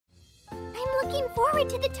looking forward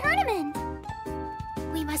to the tournament.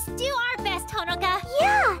 We must do our best, Honoka.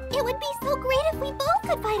 Yeah, it would be so great if we both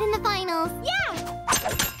could fight in the finals. Yeah!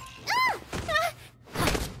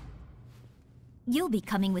 You'll be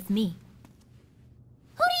coming with me.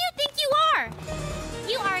 Who do you think you are?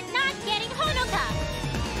 You are not getting Honoka!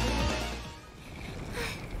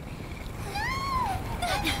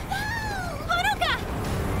 Honoka!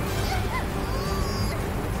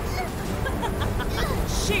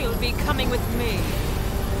 She'll be coming with me.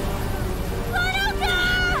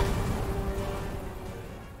 Honoka!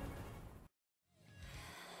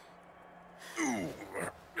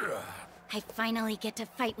 I finally get to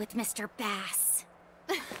fight with Mr. Bass.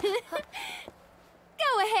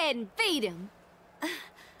 Go ahead and beat him.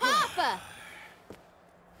 Papa!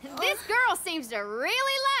 This girl seems to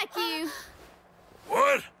really like you.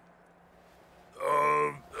 What?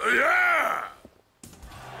 Yeah!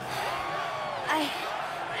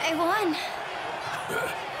 I won.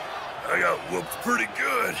 I got whooped pretty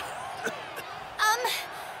good.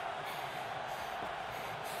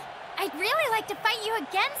 I'd really like to fight you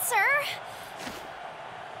again, sir.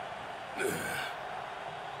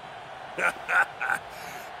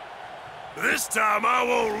 This time I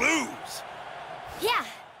won't lose. Yeah.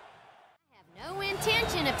 I have no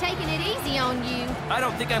intention of taking it easy on you. I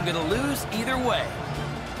don't think I'm gonna lose either way.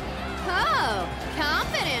 Oh,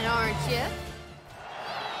 confident, aren't you?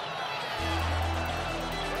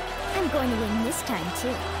 I'm going to win this time,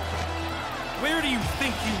 too. Where do you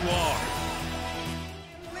think you are?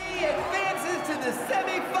 Lee advances to the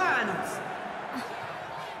semifinals.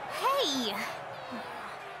 Hey!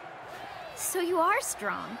 So you are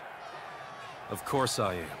strong. Of course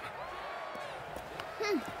I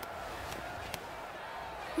am.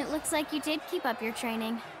 It looks like you did keep up your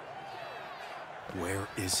training. Where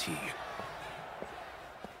is he?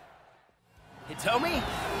 Hitomi,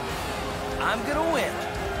 I'm gonna win.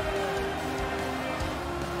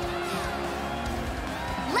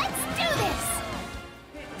 Let's do this!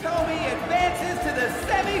 Hitomi advances to the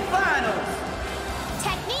semifinals.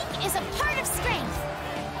 Technique is a part of strength.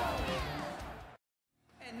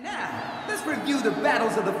 And now, let's review the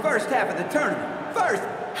battles of the first half of the tournament. First...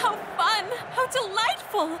 How fun! How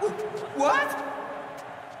delightful! What?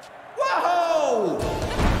 Whoa!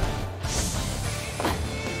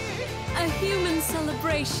 A human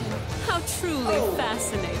celebration. How truly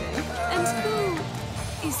fascinating. And who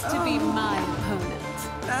is to be my opponent?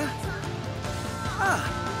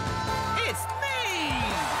 It's me!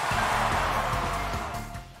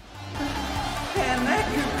 And that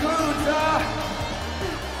concludes our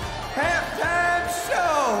halftime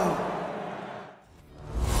show.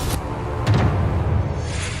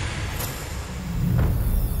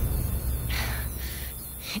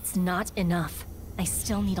 It's not enough. I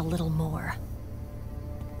still need a little more.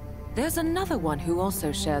 There's another one who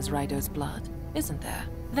also shares Raido's blood, isn't there?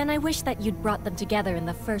 Then I wish that you'd brought them together in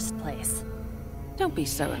the first place. Don't be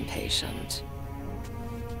so impatient.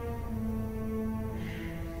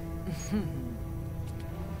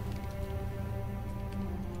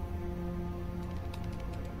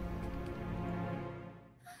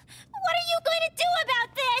 What are you going to do about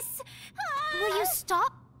this? Will you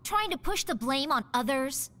stop trying to push the blame on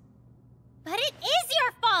others? But it is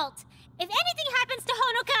your fault! If anything happens to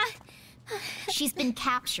Honoka... She's been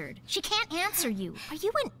captured. She can't answer you. Are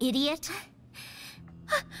you an idiot?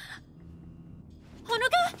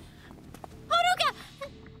 Honoka? Honoka!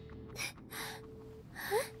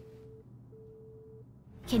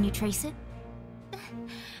 Can you trace it?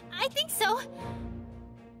 I think so.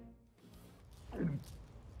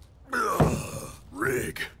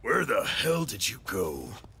 Rig, where the hell did you go?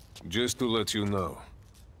 Just to let you know,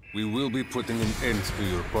 we will be putting an end to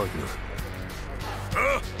your partner.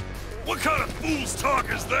 Huh? What kind of fool's talk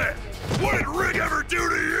is that? What did Rig ever do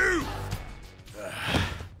to you?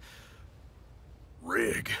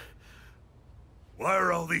 Rig, why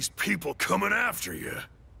are all these people coming after you?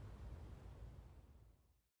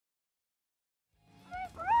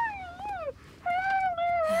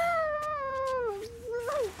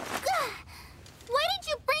 Why did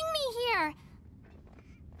you bring me here?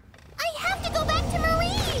 I have to go back to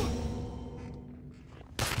Marie!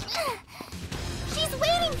 She's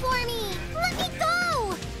waiting for me! Let me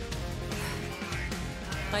go!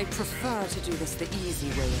 I prefer to do this the easy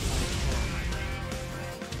way if I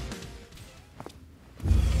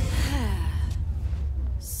can.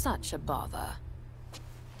 Such a bother.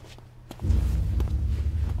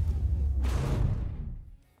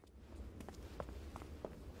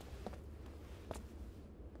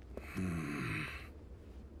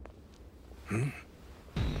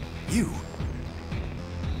 You?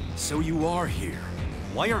 So you are here.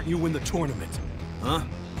 Why aren't you in the tournament? Huh?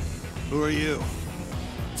 Who are you?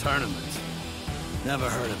 Tournament. Never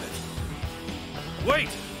heard of it. Wait!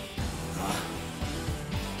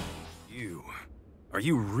 You... Are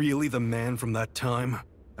you really the man from that time?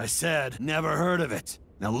 I said, never heard of it.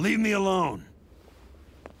 Now leave me alone.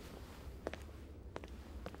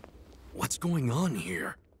 What's going on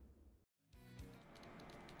here?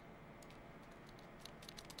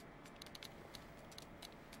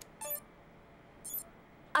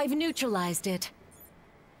 I've neutralized it.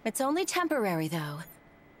 It's only temporary, though.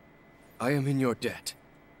 I am in your debt.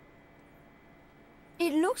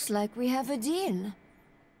 It looks like we have a deal.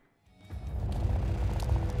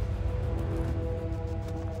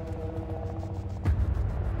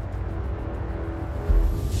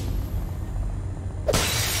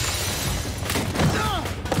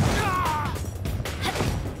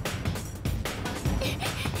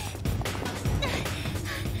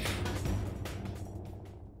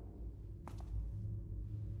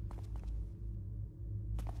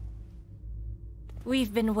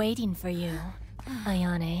 We've been waiting for you,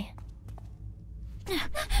 Ayane.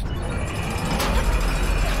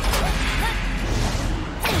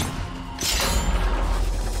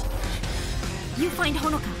 You find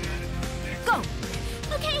Honoka. Go!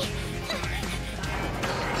 Okay.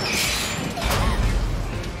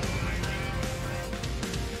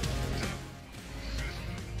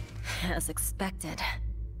 As expected,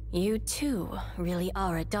 you too really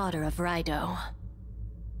are a daughter of Raido.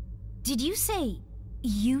 Did you say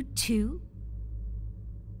you too?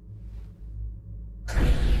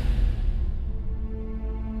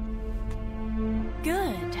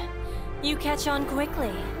 Good. You catch on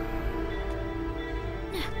quickly.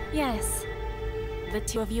 Yes, the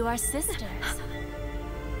two of you are sisters.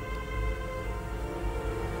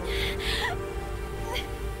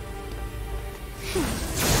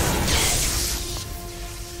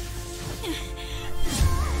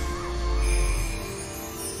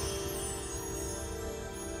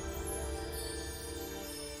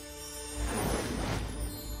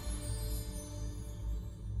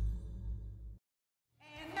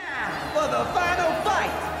 For the final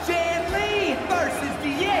fight, Jan Lee versus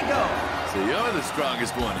Diego. So you're the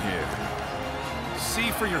strongest one here.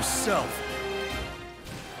 See for yourself.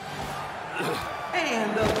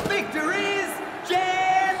 And the victor is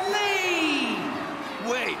Jan Lee.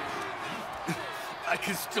 Wait! I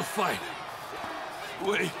can still fight.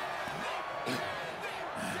 Wait.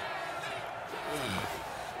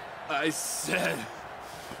 I said,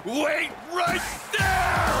 wait right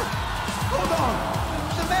there! Hold on.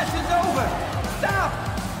 The match is over. Stop.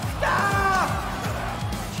 Stop.